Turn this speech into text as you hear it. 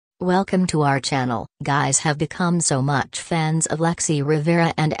Welcome to our channel. Guys have become so much fans of Lexi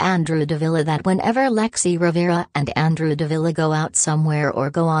Rivera and Andrew Davila that whenever Lexi Rivera and Andrew Davila go out somewhere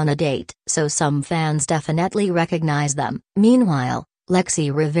or go on a date, so some fans definitely recognize them. Meanwhile,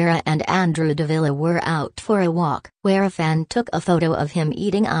 Lexi Rivera and Andrew Davila were out for a walk, where a fan took a photo of him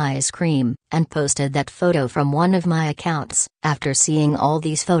eating ice cream, and posted that photo from one of my accounts. After seeing all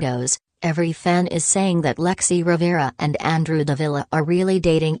these photos, every fan is saying that Lexi Rivera and Andrew Davila are really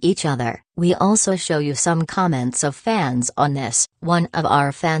dating each other. We also show you some comments of fans on this. One of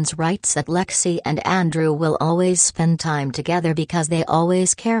our fans writes that Lexi and Andrew will always spend time together because they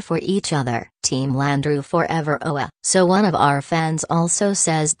always care for each other. Team Landrew forever Oa. So one of our fans also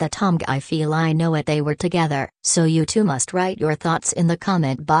says that I feel I know it, they were together. So you too must write your thoughts in the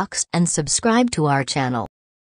comment box and subscribe to our channel.